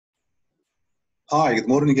Hi, good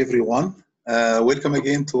morning, everyone. Welcome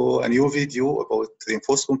again to a new video about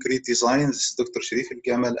reinforced concrete design. This is Dr. Sharif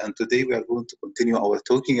El-Gamal, and today we are going to continue our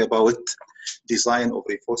talking about design of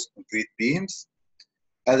reinforced concrete beams.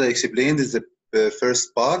 As I explained, is the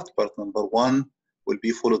first part number 1, will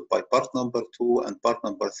be followed by part number 2 and part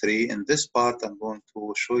number 3. In this part, I'm going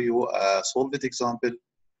to show you a solved example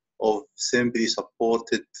of simply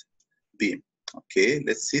supported beam. Okay,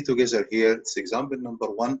 let's see together here. It's example number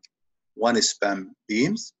 1. One span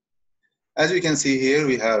beams. As you can see here,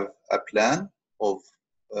 we have a plan of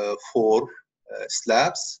 4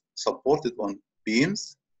 slabs supported on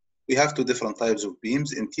beams. We have 2 different types of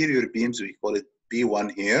beams. Interior beams, we call it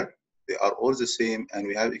B1 here. They are all the same, and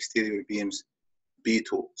we have exterior beams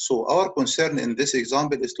B2. So our concern in this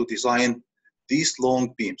example is to design these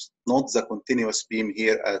long beams, not the continuous beam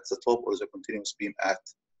here at the top or the continuous beam at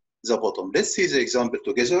the bottom. Let's see the example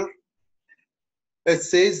together. It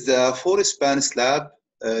says the 4-span slab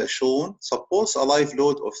shown supports a live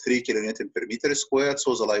load of 3 kilonewton per meter square.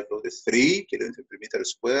 So the live load is 3 kilonewton per meter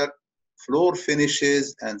square. Floor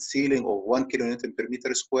finishes and ceiling of 1 kilonewton per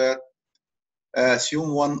meter square.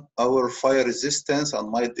 Assume 1 hour fire resistance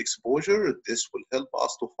and mild exposure. This will help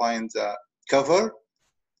us to find the cover.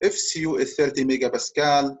 FCU is 30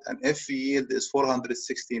 megapascal and F yield is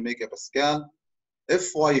 460 megapascal.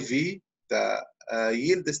 FYV, the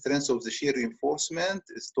yield strength of the shear reinforcement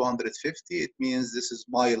is 250. It means this is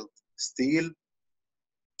mild steel.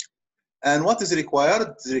 And what is required?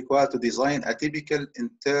 It is required to design a typical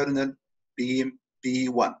internal beam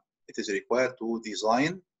B1. It is required to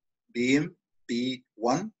design beam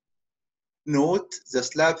B1. Note the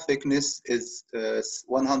slab thickness is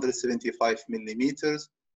 175 millimeters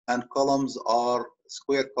and columns are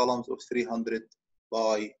square columns of 300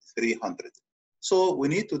 by 300. So we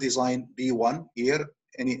need to design B1 here,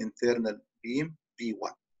 any internal beam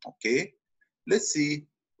B1. Okay, let's see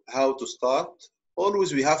how to start.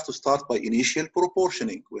 Always we have to start by initial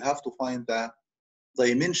proportioning. We have to find the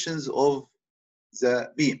dimensions of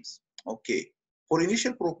the beams. Okay, for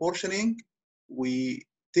initial proportioning, we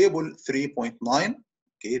table 3.9.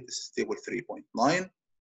 Okay, this is table 3.9.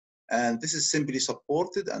 And this is simply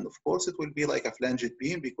supported. And of course, it will be like a flanged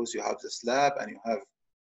beam because you have the slab and you have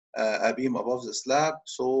a beam above the slab.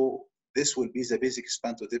 So this will be the basic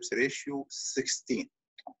span to depth ratio 16.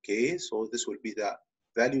 Okay, so this will be the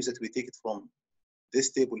values that we take it from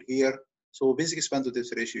this table here. So basic span to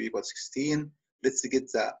depth ratio equals 16. Let's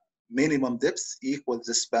get the minimum depth equals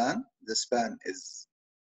the span. The span is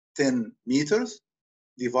 10 meters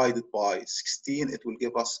divided by 16. It will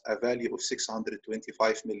give us a value of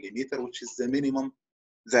 625 millimeter, which is the minimum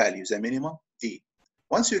value, the minimum D.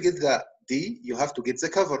 Once you get the D, you have to get the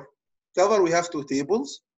cover. Cover, we have 2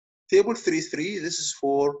 tables. Table 3.3, this is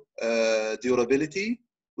for durability.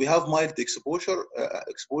 We have mild exposure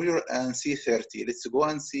and C30. Let's go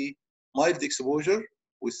and see mild exposure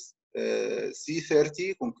with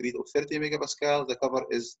C30, concrete of 30 megapascal. The cover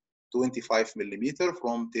is 25 millimeter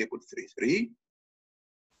from table 3.3.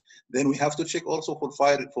 Then we have to check also for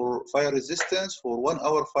fire resistance, for 1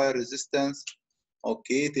 hour fire resistance.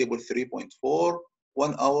 Okay, table 3.4.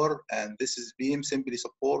 1 hour, and this is beam simply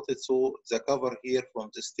supported. So the cover here from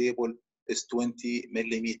this table is 20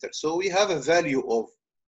 millimeters. So we have a value of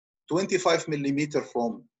 25 millimeter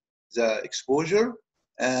from the exposure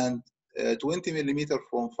and 20 millimeter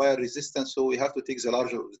from fire resistance. So we have to take the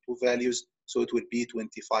larger of the 2 values. So it will be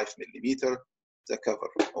 25 millimeter, the cover.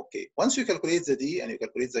 Okay, once you calculate the D and you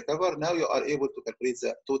calculate the cover, now you are able to calculate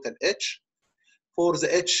the total H. For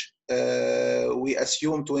the H, we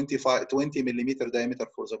assume 20 millimeter diameter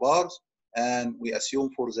for the bars, and we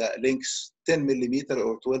assume for the lengths 10 millimeter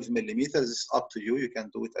or 12 millimeters. It's up to you. You can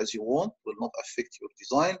do it as you want. It will not affect your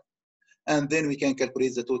design. And then we can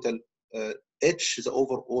calculate the total H, the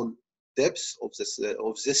overall depth of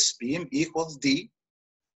this beam equals D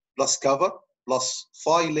plus cover plus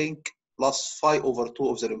phi length plus phi over 2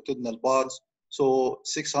 of the longitudinal bars. So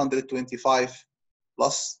 625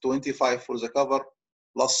 plus 25 for the cover,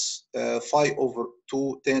 plus phi over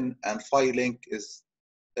 2, 10, and phi length is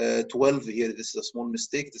 12 here. This is a small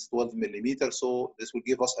mistake. This is 12 millimeter. So this will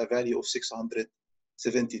give us a value of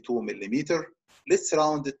 672 millimeter. Let's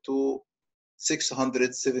round it to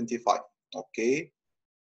 675. Okay.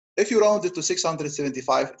 If you round it to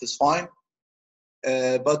 675, it is fine.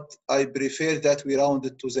 But I prefer that we round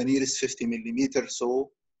it to the nearest 50 millimeter.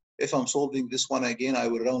 So if I'm solving this one again, I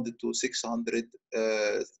will round it to 600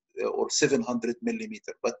 or 700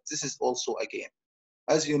 millimeter. But this is also, again,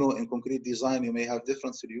 as you know, in concrete design, you may have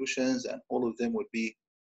different solutions and all of them will be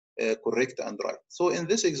correct and right. So in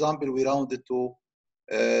this example, we round it to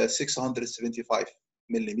 675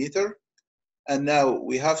 millimeter. And now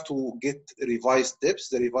we have to get revised depths.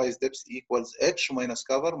 The revised depth equals h minus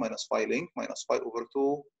cover minus phi length minus phi over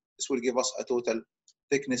 2. This will give us a total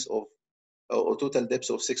thickness of, or total depth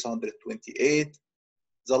of 628.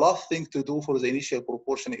 The last thing to do for the initial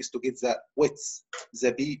proportion is to get the width.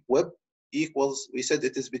 The B web equals, we said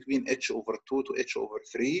it is between h over 2 to h over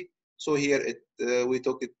 3. So here we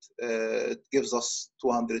took it, it gives us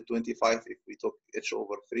 225 if we took h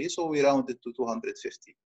over 3. So we rounded to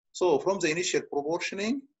 250. So from the initial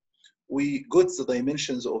proportioning, we got the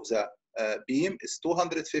dimensions of the beam is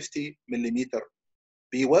 250 millimeter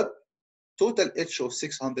B web, total h of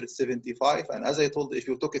 675. And as I told you, if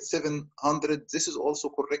you took it 700, this is also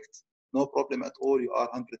correct. No problem at all. You are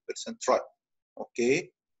 100% right.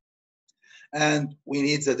 Okay. And we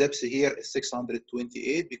need the depth here is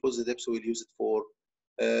 628 because the depth we'll use it for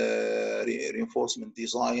reinforcement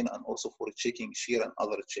design and also for checking shear and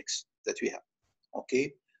other checks that we have.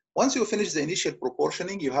 Okay. Once you finish the initial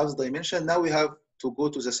proportioning, you have the dimension. Now we have to go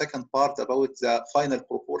to the second part about the final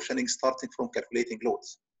proportioning, starting from calculating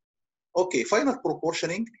loads. Okay, final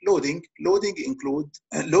proportioning, loading. Loading include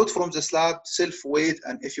load from the slab, self-weight,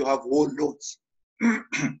 and if you have wall loads.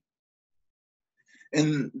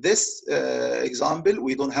 In this example,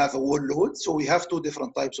 we don't have a wall load, so we have two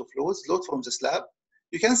different types of loads. Load from the slab.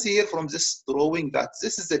 You can see here from this drawing that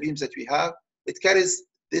this is the beams that we have. It carries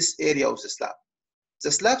this area of the slab. The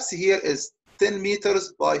slabs here is 10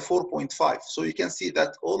 meters by 4.5. So you can see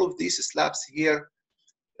that all of these slabs here,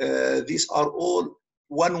 these are all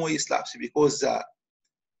one-way slabs because the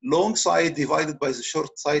long side divided by the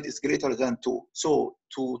short side is greater than 2. So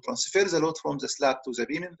to transfer the load from the slab to the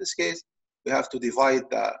beam in this case, we have to divide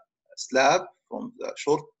the slab from the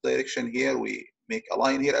short direction here. We make a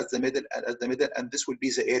line here at the middle, and this will be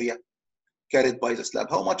the area carried by the slab.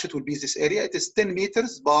 How much it will be this area? It is 10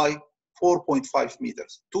 meters by 4.5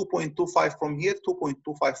 meters. 2.25 from here,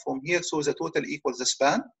 2.25 from here. So the total equals the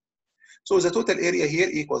span. So the total area here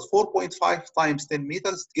equals 4.5 times 10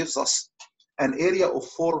 meters. It gives us an area of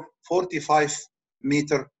 45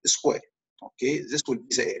 meter square. Okay, this will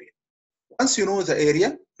be the area. Once you know the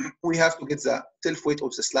area, we have to get the self-weight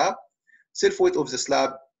of the slab. Self-weight of the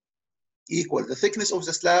slab equal the thickness of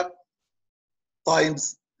the slab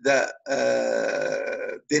times the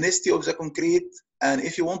density of the concrete. And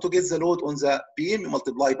if you want to get the load on the beam, you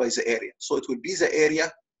multiply by the area. So it will be the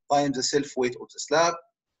area times the self-weight of the slab.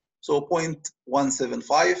 So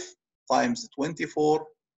 0.175 times 24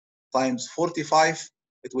 times 45,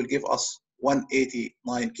 it will give us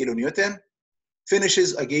 189 kilonewton.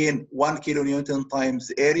 Finishes again 1 kilonewton times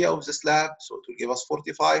the area of the slab, so it will give us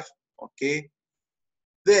 45. Okay.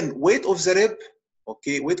 Then weight of the rib,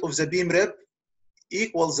 okay, weight of the beam rib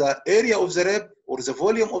equals the area of the rib or the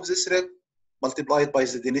volume of this rib multiplied by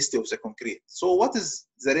the density of the concrete. So what is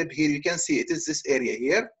the rib here? You can see it is this area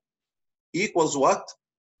here equals what?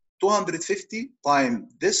 250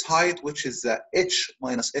 times this height, which is the h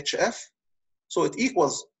minus hf. So it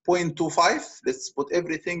equals 0.25. Let's put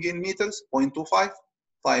everything in meters. 0.25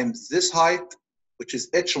 times this height, which is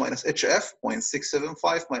h minus hf,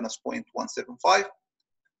 0.675 minus 0.175,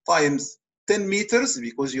 times 10 meters,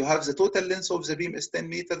 because you have the total length of the beam is 10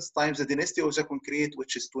 meters, times the density of the concrete,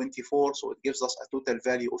 which is 24. So it gives us a total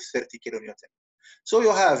value of 30 kilonewton. So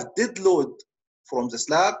you have dead load from the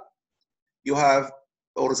slab, you have,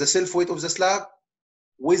 or the self-weight of the slab,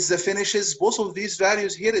 with the finishes, both of these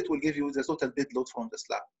values here, it will give you the total dead load from the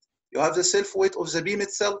slab. You have the self-weight of the beam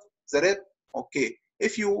itself, the rib. Okay.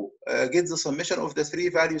 If you get the summation of the three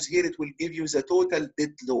values here, it will give you the total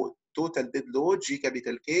dead load. Total dead load, G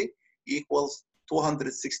capital K, equals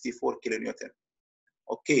 264 kilonewton.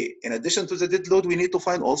 Okay. In addition to the dead load, we need to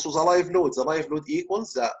find also the live load. The live load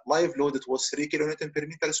equals the live load, it was 3 kilonewton per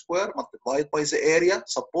meter square multiplied by the area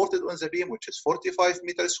supported on the beam, which is 45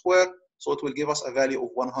 meters square. So it will give us a value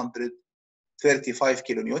of 135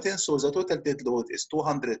 kilonewton. So the total dead load is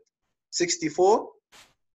 264.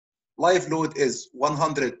 Live load is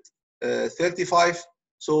 135.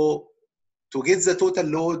 So to get the total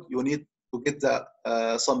load, you need to get the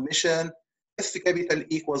summation. F capital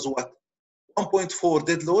equals what? 1.4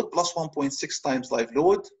 dead load plus 1.6 times live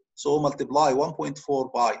load. So multiply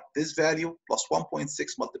 1.4 by this value plus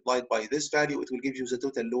 1.6 multiplied by this value. It will give you the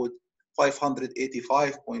total load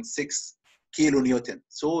 585.6 kilonewton.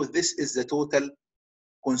 So this is the total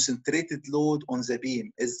concentrated load on the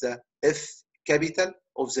beam, is the F capital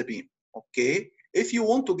of the beam. Okay. If you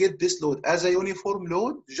want to get this load as a uniform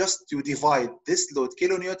load, just you divide this load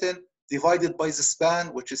kilonewton divided by the span,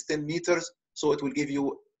 which is 10 meters. So it will give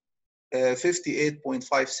you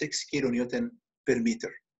 58.56 kilonewton per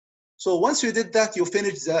meter. So once you did that, you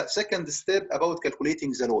finish the second step about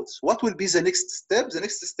calculating the loads. What will be the next step? The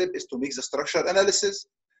next step is to make the structure analysis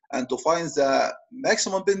and to find the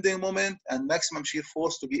maximum bending moment and maximum shear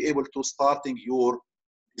force to be able to starting your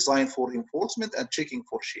design for reinforcement and checking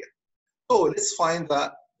for shear. So let's find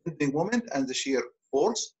the bending moment and the shear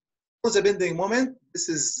force. For the bending moment, this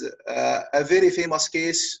is a very famous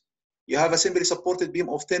case. You have a simply supported beam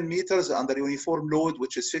of 10 meters under uniform load,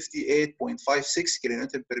 which is 58.56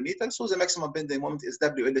 kilonewton per meter. So the maximum bending moment is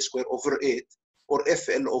WL square over 8 or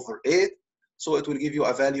FL over 8. So it will give you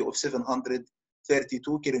a value of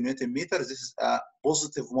 732 kilonewton meters. This is a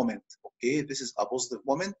positive moment. Okay, this is a positive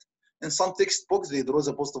moment. In some textbooks, they draw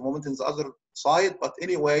the positive moment in the other side, but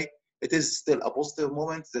anyway, it is still a positive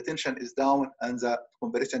moment. The tension is down and the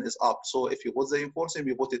compression is up. So if you put the reinforcement,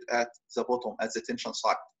 you put it at the bottom, at the tension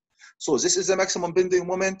side. So this is the maximum bending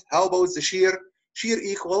moment. How about the shear? Shear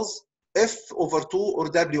equals F over 2 or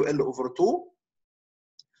WL over 2.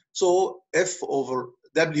 So F over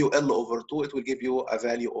WL over 2, it will give you a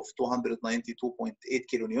value of 292.8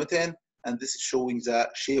 kilonewton. And this is showing the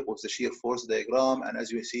shape of the shear force diagram. And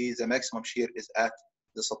as you see, the maximum shear is at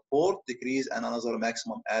the support decrease and another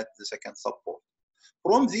maximum at the second support.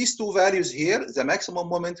 From these two values here, the maximum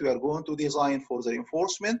moment we are going to design for the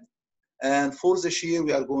reinforcement, and for the shear,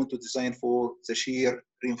 we are going to design for the shear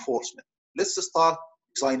reinforcement. Let's start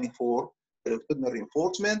designing for the longitudinal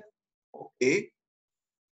reinforcement. Okay.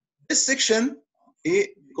 This section,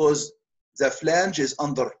 okay, because the flange is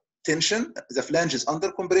under tension, the flange is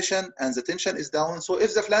under compression, and the tension is down. So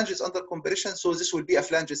if the flange is under compression, so this will be a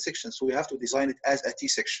flanged section. So we have to design it as a T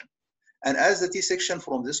section. And as the T section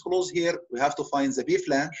from this close here, we have to find the B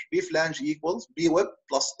flange. B flange equals B web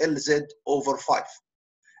plus LZ over 5.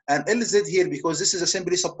 And LZ here, because this is a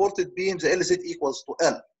simply supported beam, the LZ equals to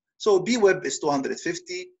L. So B web is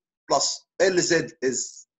 250 plus LZ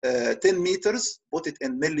is 10 meters, put it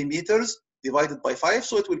in millimeters, divided by 5.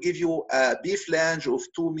 So it will give you a B flange of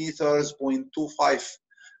 2 meters, 0.25.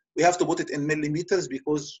 We have to put it in millimeters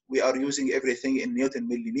because we are using everything in Newton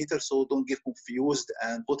millimeters. So don't get confused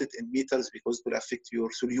and put it in meters because it will affect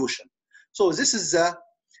your solution. So this is the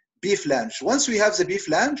B flange. Once we have the B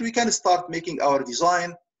flange, we can start making our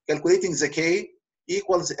design, calculating the K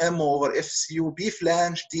equals M over FCU B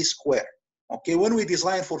flange D square. Okay, when we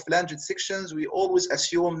design for flanged sections, we always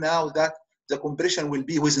assume now that the compression will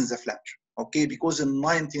be within the flange. Okay, because in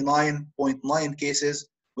 99.9 cases,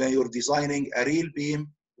 when you're designing a real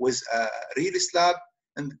beam with a real slab,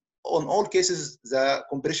 and on all cases, the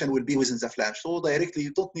compression will be within the flange. So directly,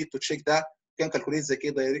 you don't need to check that. You can calculate the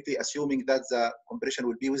K directly, assuming that the compression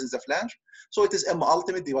will be within the flange. So it is M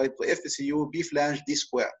ultimate divided by FCU B flange D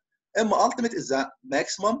square. M ultimate is the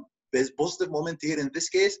maximum positive moment here in this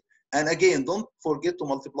case. And again, don't forget to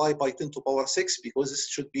multiply by 10 to power 6 because this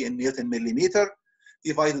should be in Newton millimeter,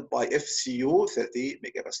 divided by FCU 30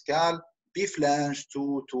 megapascal, B flange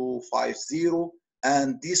 2250,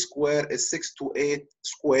 and D square is 628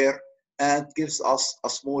 square, and gives us a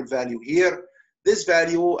small value here. This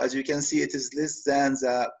value, as you can see, it is less than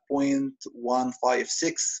the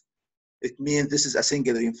 0.156. It means this is a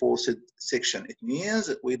single reinforced section. It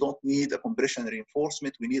means we don't need a compression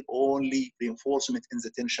reinforcement. We need only reinforcement in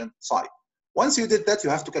the tension side. Once you did that,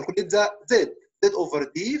 you have to calculate the Z. Z over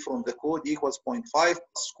D from the code equals 0.5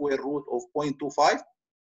 square root of 0.25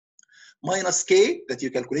 minus K that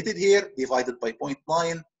you calculated here divided by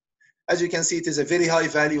 0.9. As you can see, it is a very high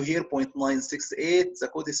value here, 0.968. The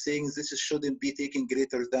code is saying this shouldn't be taken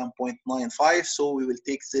greater than 0.95. So we will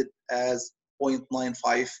take Z as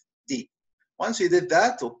 0.95. D. Once we did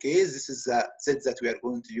that, okay, this is the Z that we are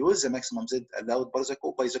going to use, the maximum Z allowed by the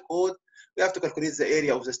code. We have to calculate the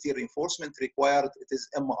area of the steel reinforcement required. It is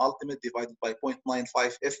M ultimate divided by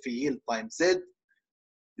 0.95 F yield times Z.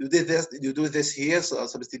 You do this here, so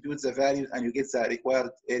substitute the values and you get the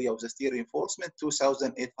required area of the steel reinforcement,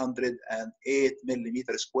 2,808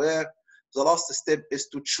 millimeter square. The last step is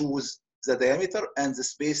to choose the diameter and the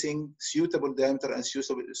spacing, suitable diameter and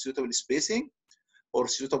suitable spacing, or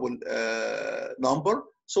suitable number.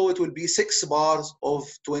 So it will be 6 bars of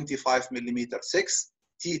 25 millimeter, 6,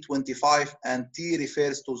 T25, and T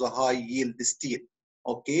refers to the high yield steel.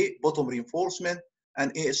 Okay, bottom reinforcement,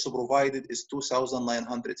 and AS provided is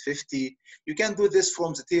 2,950. You can do this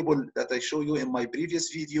from the table that I show you in my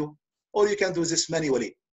previous video, or you can do this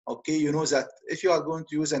manually. Okay, you know that if you are going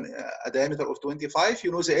to use a diameter of 25,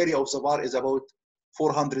 you know the area of the bar is about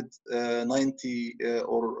 490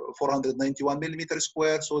 or 491 millimeter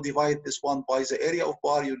square. So divide this one by the area of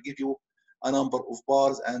bar, you'll give you a number of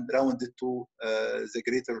bars and round it to the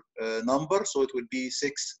greater number. So it will be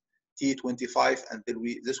 6 T25, and then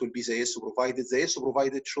this will be the AS provided. The AS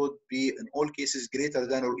provided should be in all cases greater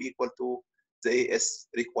than or equal to the AS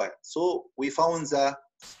required. So we found the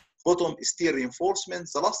bottom steel reinforcement.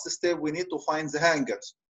 The last step, we need to find the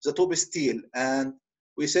hangers, the top steel, and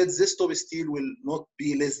we said this top steel will not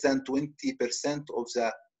be less than 20% of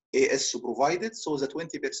the AS provided. So the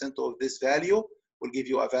 20% of this value will give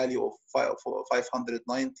you a value of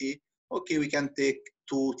 590. Okay, we can take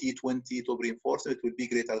 2 T20 top reinforcement. It will be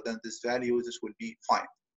greater than this value. This will be fine.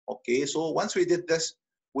 Okay, so once we did this,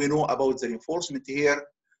 we know about the reinforcement here.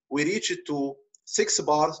 We reach it to 6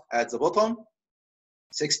 bars at the bottom,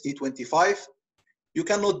 6 T25. You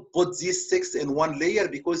cannot put these 6 in one layer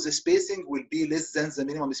because the spacing will be less than the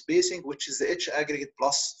minimum spacing, which is the H aggregate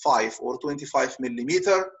plus 5 or 25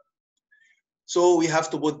 millimeter. So we have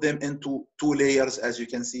to put them into 2 layers, as you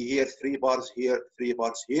can see here, 3 bars here, 3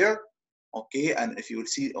 bars here. Okay, and if you will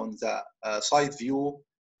see on the side view,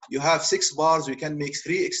 you have 6 bars. You can make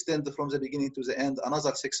 3 extend from the beginning to the end.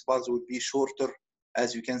 Another 6 bars will be shorter.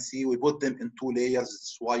 As you can see, we put them in 2 layers.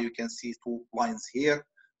 That's why you can see 2 lines here.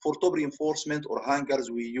 For top reinforcement or hangers,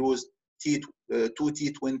 we use 2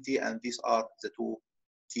 T20, and these are the 2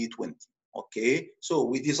 T20. Okay, so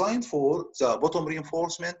we designed for the bottom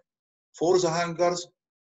reinforcement. For the hangers,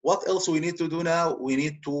 what else we need to do now? We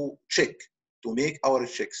need to check, to make our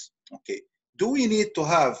checks. Okay, do we need to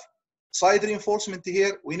have side reinforcement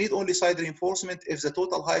here? We need only side reinforcement if the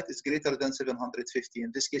total height is greater than 750.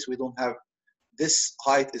 In this case, we don't have, this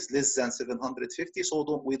height is less than 750,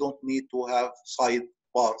 so we don't need to have side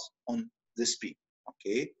bars on this beam.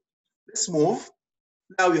 Okay, let's move.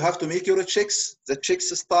 Now you have to make your checks. The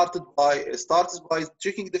checks starts by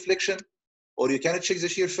checking deflection, or you can check the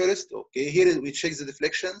shear first. Okay, here we check the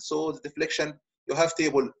deflection. So the deflection, you have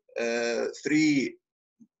table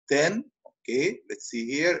 310. Okay, let's see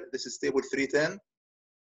here. This is table 310.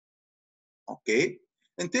 Okay,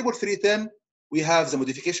 in table 310, we have the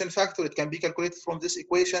modification factor. It can be calculated from this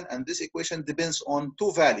equation, and this equation depends on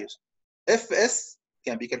 2 values. Fs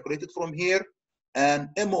can be calculated from here, and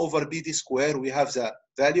M over BD square, we have the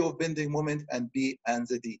value of bending moment, and B and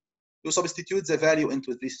the D. You substitute the value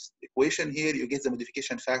into this equation here, you get the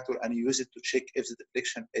modification factor, and you use it to check if the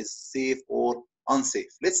deflection is safe or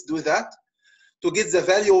unsafe. Let's do that. To get the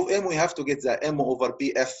value of M, we have to get the M over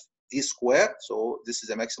BF D square. So this is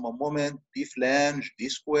the maximum moment, B flange, D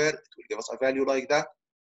square. It will give us a value like that.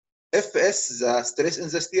 Fs, the stress in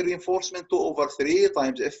the steel reinforcement, 2 over 3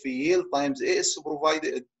 times F yield times AS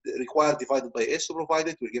provided, required divided by AS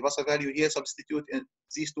provided, will give us a value here. Substitute in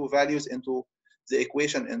these 2 values into the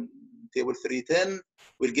equation in table 310.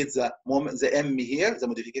 We'll get the moment, the M here, the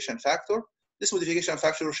modification factor. This modification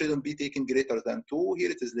factor shouldn't be taken greater than 2.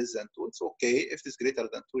 Here it is less than 2. It's okay. If it's greater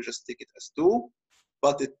than 2, just take it as 2.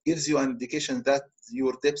 But it gives you an indication that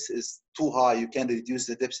your depth is too high. You can reduce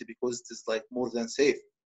the depth because it is like more than safe.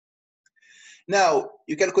 Now,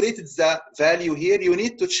 you calculated the value here. You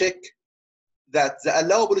need to check that the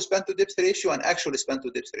allowable span to depth ratio and actual span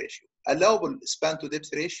to depth ratio. Allowable span to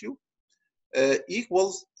depth ratio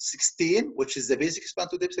equals 16, which is the basic span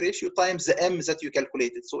to depth ratio, times the M that you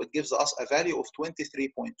calculated. So it gives us a value of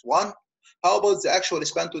 23.1. How about the actual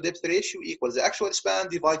span to depth ratio? Equals the actual span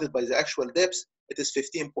divided by the actual depth. It is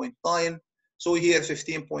 15.9. So here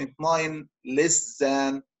 15.9 less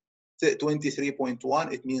than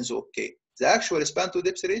 23.1. It means okay. The actual span to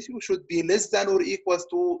depth ratio should be less than or equal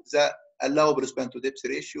to the allowable span to depth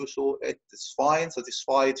ratio. So it is fine,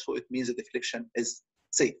 satisfied. So it means the deflection is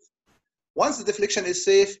safe. Once the deflection is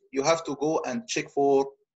safe, you have to go and check for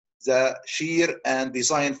the shear and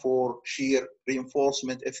design for shear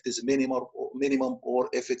reinforcement if it is minimum or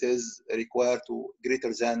if it is required to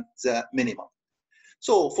greater than the minimum.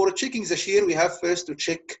 So for checking the shear, we have first to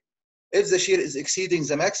check if the shear is exceeding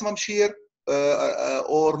the maximum shear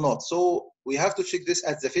or not. So we have to check this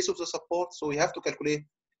at the face of the support. So we have to calculate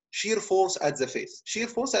shear force at the face. Shear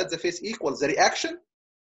force at the face equals the reaction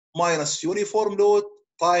minus uniform load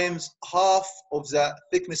times half of the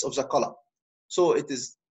thickness of the column. So it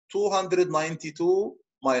is 292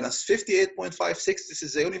 minus 58.56. This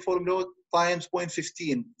is the uniform load times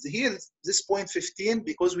 0.15. Here, this 0.15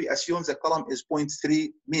 because we assume the column is 0.3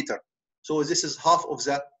 meter. So this is half of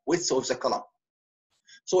the width of the column.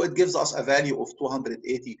 So it gives us a value of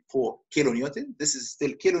 284 kilonewton. This is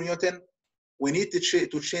still kilonewton. We need to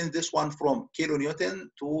change this one from kilonewton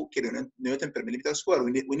to kilonewton per millimeter square.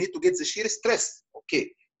 We need to get the shear stress.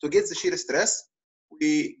 Okay, to get the shear stress,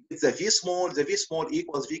 we get the V small. The V small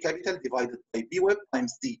equals V capital divided by B web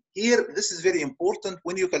times D. Here, this is very important.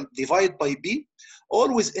 When you can divide by B,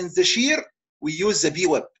 always in the shear, we use the B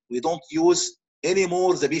web. We don't use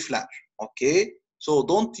anymore the B flange. Okay, So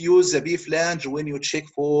don't use the B flange when you check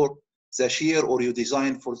for the shear or you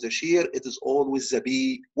design for the shear. It is always the B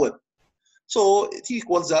web. So it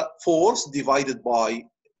equals the force divided by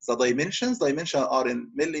the dimensions. Dimensions are in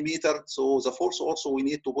millimeter. So the force also we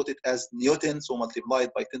need to put it as Newton. So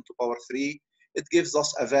multiplied by 10 to power 3. It gives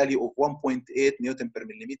us a value of 1.8 Newton per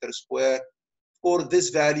millimeter square. Or this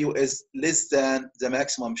value is less than the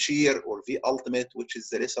maximum shear or V ultimate, which is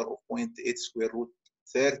the lesser of 0.8 square root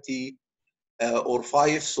 30 or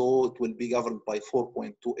 5. So it will be governed by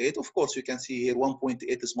 4.28. Of course, you can see here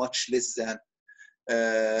 1.8 is much less than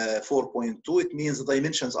 4.2. It means the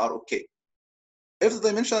dimensions are okay. If the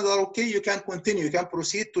dimensions are okay, you can continue. You can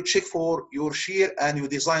proceed to check for your shear and you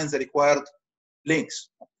design the required lengths.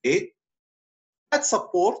 Okay. At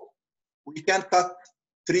support, we can cut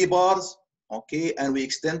 3 bars. Okay, and we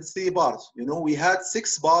extend 3 bars. You know, we had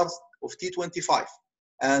 6 bars of T25,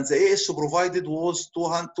 and the AS provided was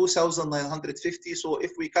 2,950. So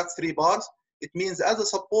if we cut 3 bars, it means as a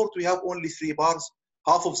support we have only 3 bars,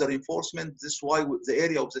 half of the reinforcement. This is why the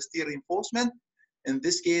area of the steel reinforcement in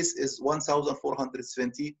this case is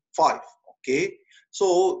 1,475. Okay,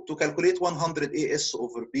 so to calculate 100 AS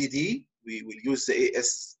over BD, we will use the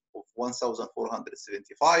AS of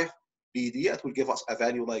 1,475. BD, it will give us a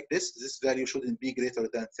value like this. This value shouldn't be greater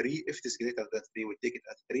than 3. If it is greater than 3, we'll take it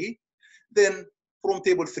at 3. Then from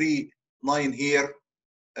table 3.9 here,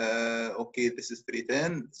 okay, this is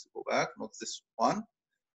 310. Let's go back, not this one.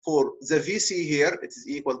 For the VC here, it is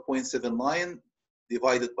equal 0.79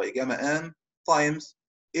 divided by gamma M times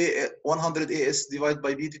 100 AS divided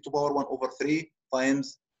by BD to power 1 over 3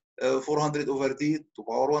 times 400 over D to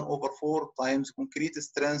power 1 over 4 times concrete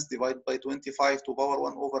strength divided by 25 to power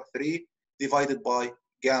 1 over 3 divided by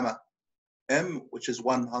gamma M, which is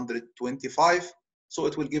 125. So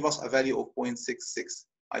it will give us a value of 0.66.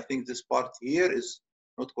 I think this part here is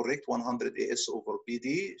not correct. 100 AS over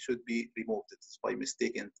BD should be removed. It's by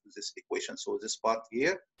mistake into this equation. So this part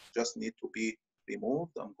here just need to be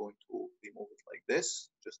removed. I'm going to remove it like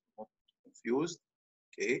this, just not confused.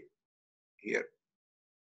 Okay, here.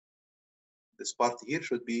 This part here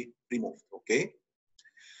should be removed, okay?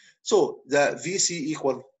 So the VC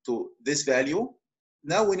equal to this value.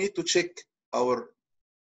 Now we need to check our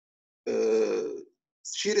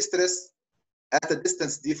shear stress at a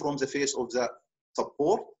distance D from the face of the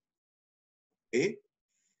support, okay?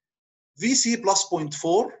 VC plus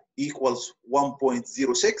 0.4 equals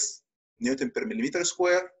 1.06 Newton per millimeter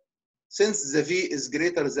square. Since the V is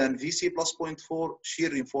greater than VC plus 0.4,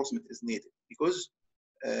 shear reinforcement is needed because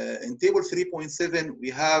in table 3.7,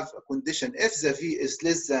 we have a condition. If the V is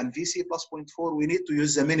less than VC plus 0.4, we need to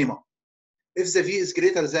use the minimum. If the V is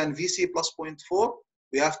greater than VC plus 0.4,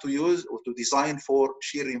 we have to use or to design for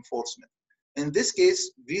shear reinforcement. In this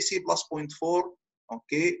case, VC plus 0.4,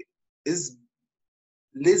 okay, is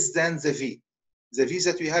less than the V. The V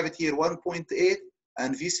that we have it here, 1.8,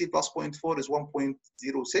 and VC plus 0.4 is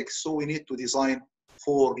 1.06. So we need to design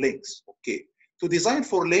for lengths, okay. To design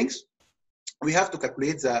for lengths, we have to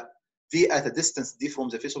calculate the V at a distance D from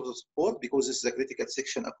the face of the support because this is a critical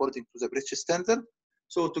section according to the British standard.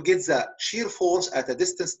 So to get the shear force at a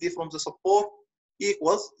distance D from the support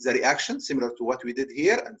equals the reaction, similar to what we did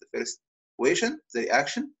here in the first equation, the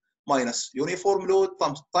reaction minus uniform load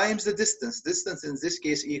times the distance. Distance in this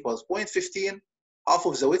case equals 0.15, half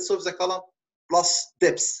of the width of the column, plus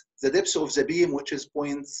depth, the depth of the beam, which is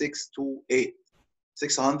 0.628.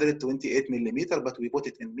 628 millimeter, but we put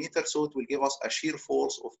it in meter, so it will give us a shear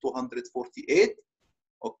force of 248.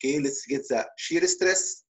 Okay, let's get the shear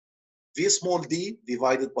stress. V small d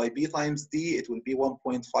divided by B times D, it will be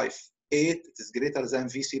 1.58. It is greater than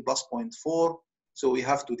VC plus 0.4. So we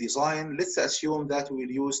have to design. Let's assume that we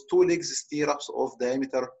will use 2 legs stirrups of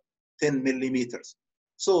diameter 10 millimeters.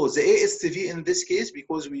 So the ASTV in this case,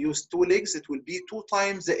 because we use 2 legs, it will be 2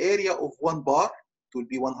 times the area of 1 bar. It will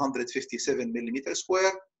be 157 millimeter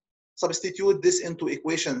square. Substitute this into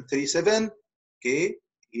equation 3.7. Okay,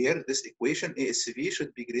 here this equation ASV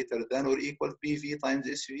should be greater than or equal PV times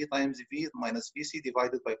SV times V minus VC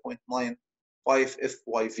divided by 0.95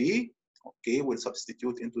 FYV. Okay, we'll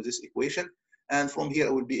substitute into this equation. And from here,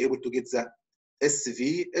 I will be able to get the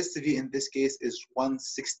SV. SV in this case is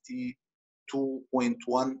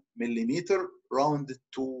 162.1 millimeter, rounded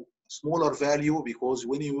to smaller value because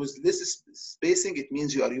when you use less spacing, it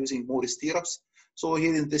means you are using more stirrups. So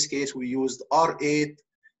here in this case, we used R8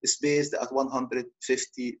 spaced at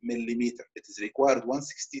 150 millimeter. It is required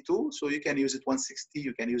 162, so you can use it 160,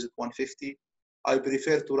 you can use it 150. I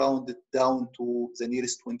prefer to round it down to the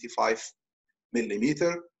nearest 25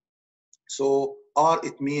 millimeter. So R,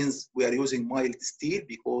 it means we are using mild steel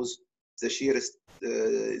because the shear,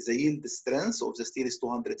 the yield strength of the steel is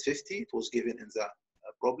 250. It was given in the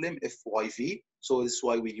problem FYV. So this is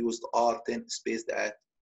why we used R10 spaced at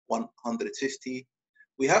 150.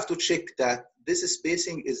 We have to check that this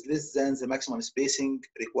spacing is less than the maximum spacing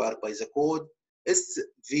required by the code.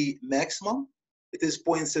 SV maximum, it is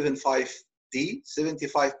 0.75 D,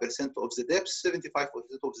 75% of the depth, 75%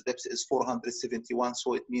 of the depth is 471,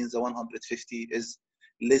 so it means the 150 is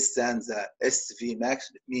less than the SV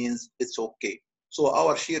max, it means it's okay. So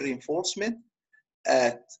our shear reinforcement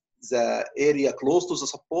at the area close to the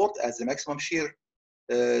support at the maximum shear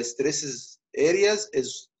stresses areas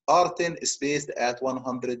is R10 spaced at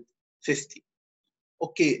 150.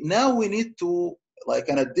 Okay, now we need to, like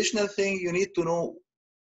an additional thing, you need to know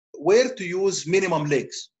where to use minimum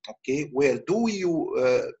lengths. Okay, where do you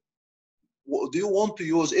want to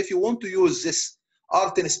use? If you want to use this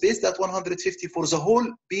R10 spaced at 150 for the whole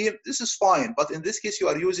beam, this is fine. But in this case, you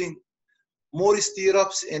are using more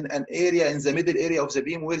stirrups in an area in the middle area of the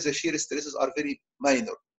beam where the shear stresses are very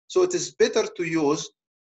minor. So it is better to use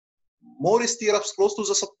more stirrups close to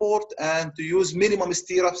the support and to use minimum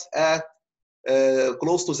stirrups at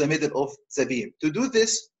close to the middle of the beam. To do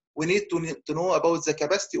this, we need to know about the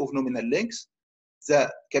capacity of nominal lengths.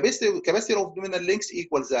 The capacity of nominal lengths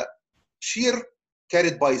equals the shear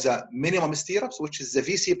carried by the minimum stirrups, which is the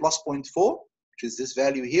VC plus 0.4, which is this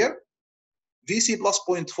value here. VC plus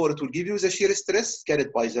 0.4, it will give you the shear stress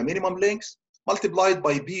carried by the minimum lengths, multiplied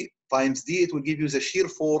by B times D, it will give you the shear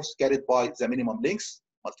force carried by the minimum lengths.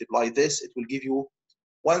 Multiply this, it will give you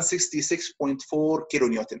 166.4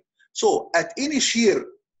 kilonewton. So at any shear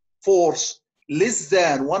force less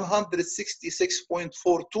than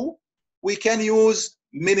 166.42, we can use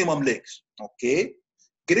minimum length. Okay,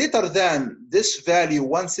 greater than this value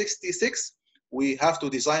 166, we have to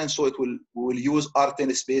design, so we will use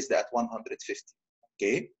R10 spaced at 150.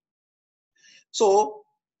 Okay, so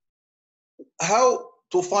how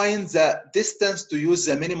to find the distance to use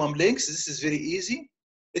the minimum length? This is very easy.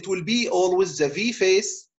 It will be always the V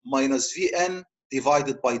face minus Vn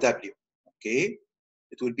divided by W. Okay,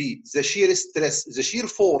 it will be the shear stress, the shear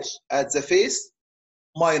force at the face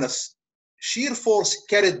minus shear force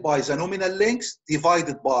carried by the nominal length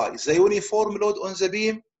divided by the uniform load on the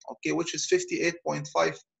beam, okay, which is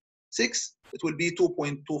 58.56. It will be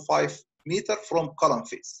 2.25 meter from column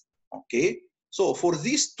face. Okay, so for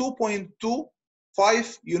this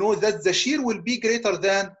 2.25, you know that the shear will be greater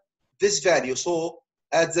than this value. So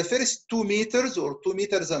at the first 2 meters or 2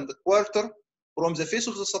 meters and a quarter from the face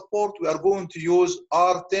of the support, we are going to use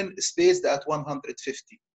R10 spaced at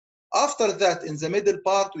 150. After that, in the middle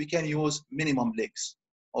part, we can use minimum lengths.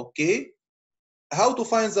 Okay, how to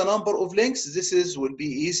find the number of lengths? This will be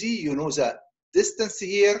easy. You know the distance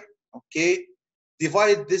here. Okay,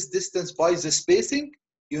 divide this distance by the spacing.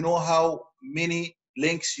 You know how many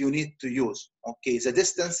lengths you need to use. Okay, the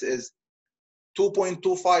distance is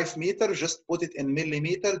 2.25 meters, just put it in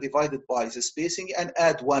millimeter, divided by the spacing and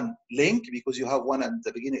add one length because you have one at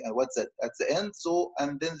the beginning and what's at the end. So,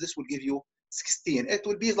 and then this will give you 16. It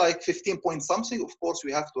will be like 15 point something. Of course,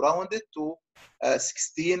 we have to round it to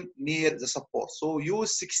 16 near the support. So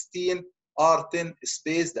use 16 R10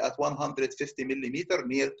 spaced at 150 millimeter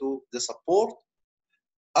near to the support.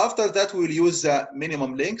 After that, we'll use the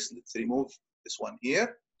minimum lengths. Let's remove this one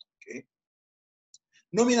here. Okay.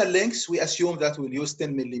 Nominal lengths, we assume that we'll use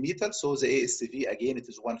 10 millimeters. So the ASV, again, it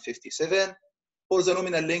is 157. For the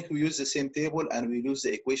nominal length, we use the same table and we use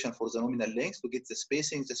the equation for the nominal length to get the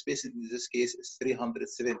spacing. The spacing in this case is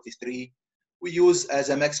 373. We use as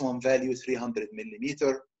a maximum value 300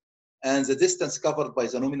 millimeter. And the distance covered by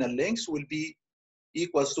the nominal length will be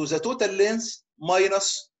equals to the total length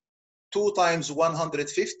minus 2 times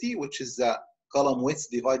 150, which is the column width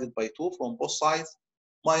divided by 2 from both sides,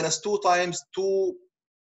 minus 2 times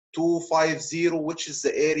 250, which is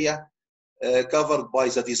the area covered by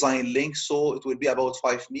the design length. So it will be about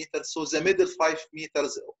 5 meters. So the middle 5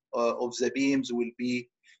 meters of the beams will be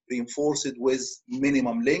reinforced with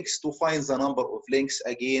minimum lengths. To find the number of lengths,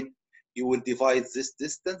 again, you will divide this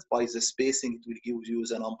distance by the spacing. It will give you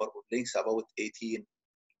the number of lengths, about 18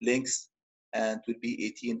 lengths, and it will be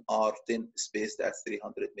 18 R10 spaced at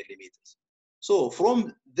 300 millimeters. So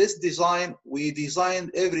from this design, we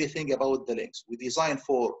designed everything about the lengths. We designed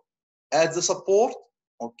for at the support,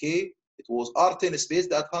 okay, it was R10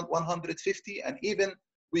 spaced at 150, and even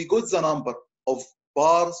we got the number of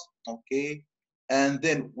bars, okay, and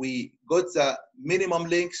then we got the minimum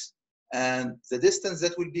lengths and the distance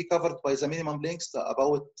that will be covered by the minimum lengths,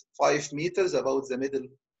 about 5 meters, about the middle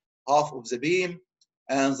half of the beam,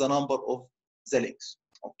 and the number of the lengths,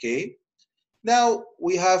 okay. Now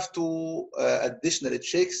we have to additional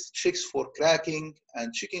checks for cracking,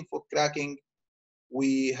 and checking for cracking,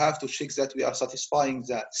 we have to check that we are satisfying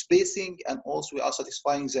the spacing, and also we are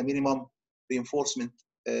satisfying the minimum reinforcement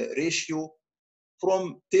ratio.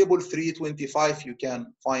 From table 325, you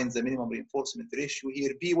can find the minimum reinforcement ratio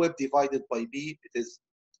here. B web divided by B, it is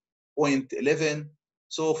 0.11.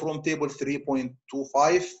 So from table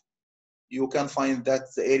 3.25, you can find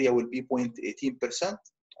that the area will be 0.18%.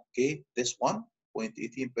 Okay, this one,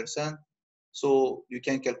 0.18%. So you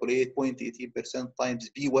can calculate 0.18% times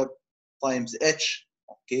B web times H.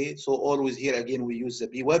 Okay, so always here again we use the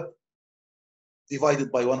B web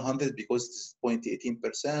divided by 100 because it's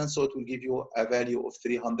 0.18%. So it will give you a value of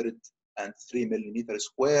 303 millimeters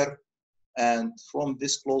square. And from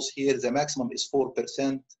this clause here, the maximum is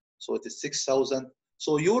 4%. So it is 6,000.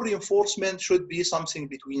 So your reinforcement should be something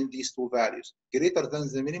between these two values, greater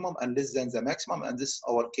than the minimum and less than the maximum. And this is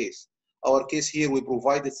our case. Our case here, we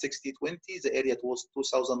provided 60-20. The area was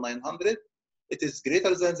 2,900. It is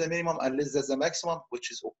greater than the minimum and less than the maximum, which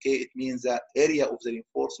is okay. It means that area of the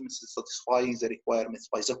reinforcements is satisfying the requirements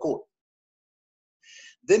by the code.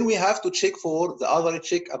 Then we have to check for the other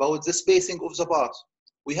check about the spacing of the bars.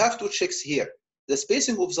 We have two checks here. The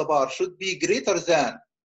spacing of the bar should be greater than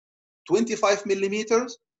 25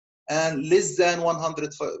 millimeters and less than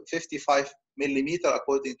 155 millimeter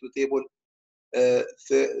according to table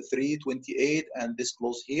 328 and this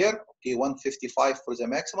clause here. Okay, 155 for the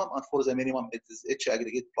maximum, and for the minimum it is H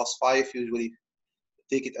aggregate plus 5. Usually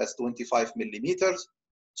take it as 25 millimeters.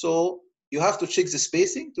 So you have to check the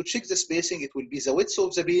spacing. To check the spacing, it will be the width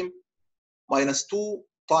of the beam minus 2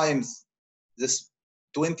 times this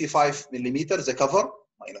 25 millimeters, the cover,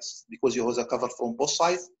 minus, because you have the cover from both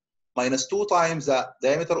sides, minus 2 times the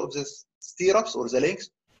diameter of the stirrups or the length,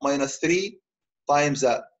 minus 3 times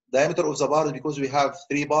the diameter of the bars, because we have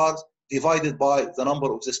 3 bars, divided by the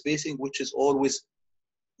number of the spacing, which is always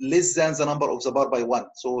less than the number of the bar by 1.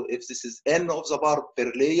 So if this is n of the bar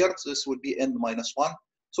per layer, so this will be n minus 1.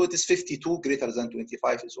 So it is 52, greater than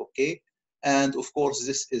 25 is okay. And of course,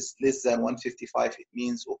 this is less than 155, it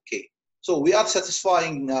means okay. So we are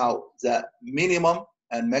satisfying now the minimum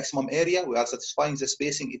and maximum area. We are satisfying the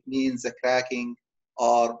spacing. It means the cracking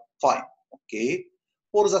are fine. Okay.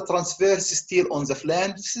 For the transverse steel on the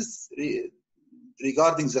flange, this is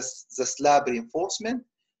regarding the slab reinforcement.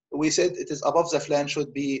 We said it is above the flange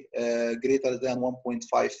should be greater than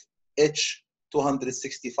 1.5 H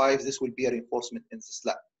 265. This will be a reinforcement in the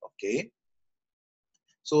slab. Okay.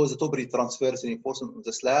 So the top transverse reinforcement of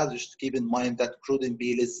the slab, just keep in mind that shouldn't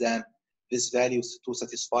be less than this value to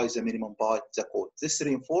satisfy the minimum by the code. This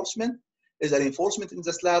reinforcement is a reinforcement in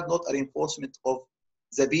the slab, not a reinforcement of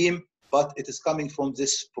the beam, but it is coming from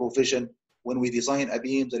this provision. When we design a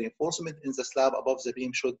beam, the reinforcement in the slab above the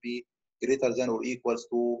beam should be greater than or equals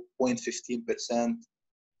to 0.15%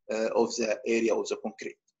 of the area of the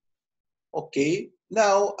concrete. Okay,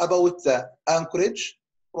 now about the anchorage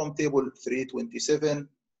from table 327.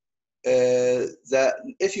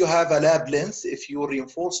 If you have a lab length, if your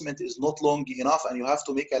reinforcement is not long enough and you have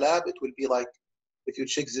to make a lab, it will be like, if you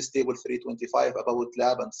check this table 325 about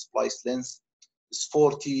lab and splice length, is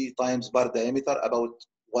 40 times bar diameter, about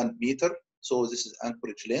 1 meter. So this is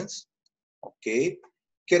anchorage length. Okay.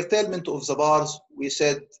 Curtailment of the bars, we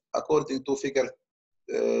said according to figure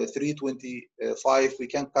 325, we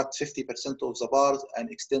can cut 50% of the bars and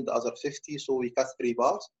extend the other 50. So we cut 3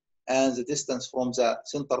 bars. And the distance from the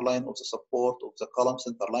center line of the support of the column,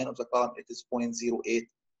 center line of the column, it is 0.08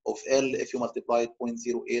 of L. If you multiply it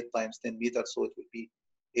 0.08 times 10 meters, so it will be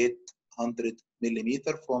 800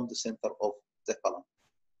 millimeter from the center of the column.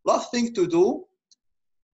 Last thing to do,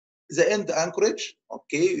 the end anchorage.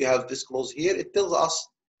 Okay, we have this clause here. It tells us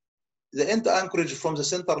the end anchorage from the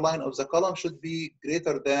center line of the column should be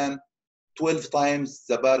greater than 12 times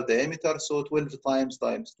the bar diameter. So 12 times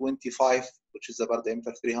 25, which is the bar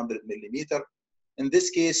diameter, 300 millimeter. In this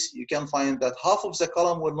case, you can find that half of the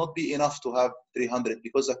column will not be enough to have 300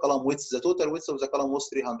 because the column width, the total width of the column was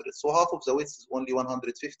 300. So half of the width is only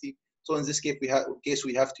 150. So in this case,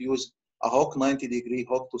 we have to use a hook, 90-degree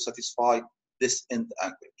hook, to satisfy this end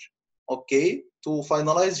anchorage. Okay, to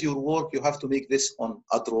finalize your work, you have to make this on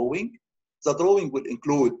a drawing. The drawing will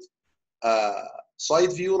include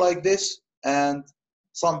side view like this and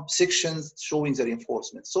some sections showing the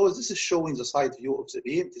reinforcement. So this is showing the side view of the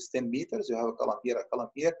beam. It is 10 meters. You have a column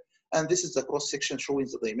here, and this is the cross section showing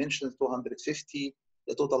the dimensions 250,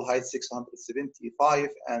 the total height 675,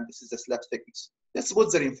 and this is the slab thickness. Let's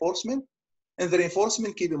put the reinforcement. And the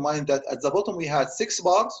reinforcement, keep in mind that at the bottom we had 6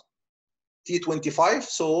 bars, T25.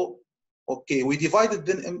 So okay, we divided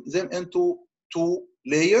them into 2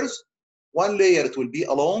 layers. One layer, it will be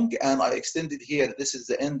along, and I extended here. This is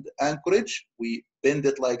the end anchorage. We bend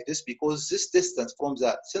it like this because this distance from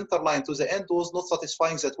the center line to the end was not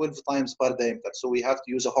satisfying the 12 times per diameter. So we have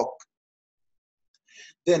to use a hook.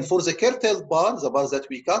 Then for the curtailed bar, the bars that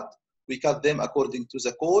we cut them according to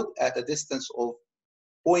the code at a distance of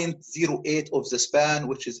 0.08 of the span,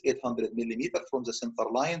 which is 800 millimeter from the center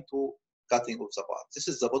line to cutting of the bar. This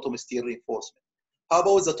is the bottom steel reinforcement. How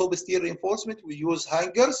about the top steel reinforcement? We use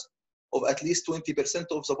hangers of at least 20%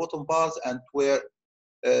 of the bottom bars, and where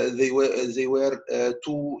they were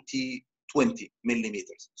 2T20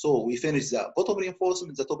 millimeters. So we finish the bottom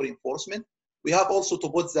reinforcement, the top reinforcement. We have also to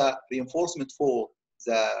put the reinforcement for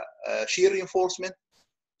the shear reinforcement.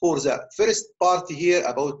 For the first part here,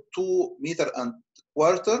 about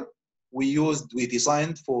 2.25 meters, we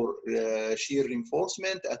designed for shear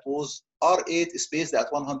reinforcement. It was R8 spaced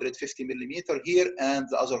at 150 millimeter here and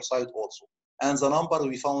the other side also. And the number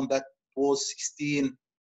we found that was 16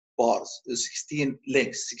 bars, 16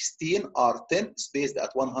 lengths, 16 R10 spaced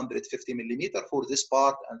at 150 millimeter for this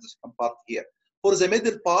part and the second part here. For the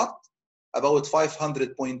middle part, about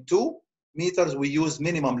 500.2 meters, we used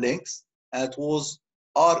minimum lengths, and it was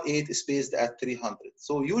R8 spaced at 300.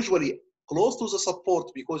 So usually close to the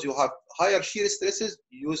support, because you have higher shear stresses,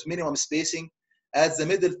 you use minimum spacing. At the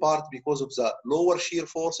middle part, because of the lower shear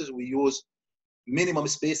forces, we use minimum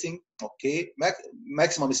spacing, okay,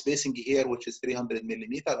 maximum spacing here, which is 300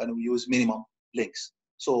 millimeter, and we use minimum lengths.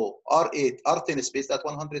 So R8, R10 spaced at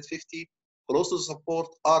 150, close to the support,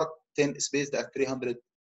 R10 spaced at 300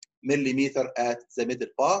 millimeter at the middle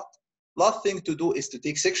part. Last thing to do is to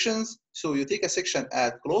take sections. So you take a section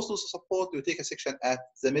at close to the support, you take a section at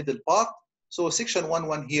the middle part. So section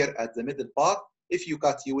 1 here at the middle part. If you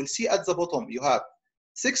cut, you will see at the bottom you have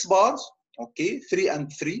 6 bars, okay, 3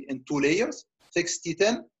 and 3 in 2 layers.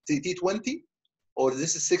 60-10, T20, or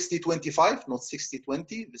this is 60-25, not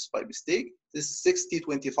 60-20, this is by mistake. This is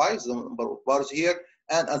 60-25, the number of bars here,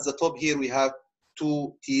 and at the top here we have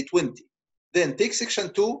 2 T20. Then take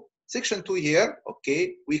section 2 here,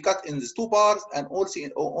 okay, we cut in these 2 bars and also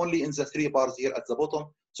only in the 3 bars here at the bottom.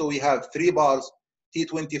 So we have 3 bars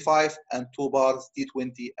T25 and 2 bars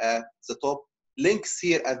T20 at the top. Links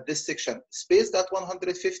here at this section spaced at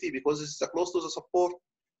 150 because this is close to the support.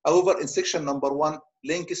 However, in section number 1,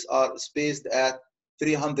 links are spaced at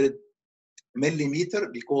 300 millimeter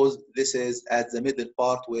because this is at the middle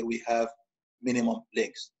part where we have minimum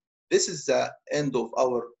lengths. This is the end of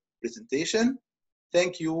our presentation.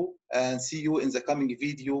 Thank you, and see you in the coming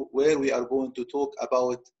video where we are going to talk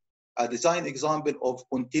about a design example of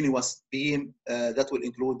continuous beam that will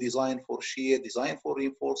include design for shear, design for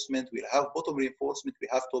reinforcement. We'll have bottom reinforcement, we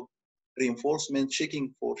have top reinforcement,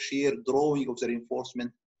 checking for shear, drawing of the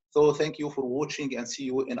reinforcement. So thank you for watching and see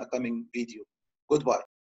you in a coming video. Goodbye.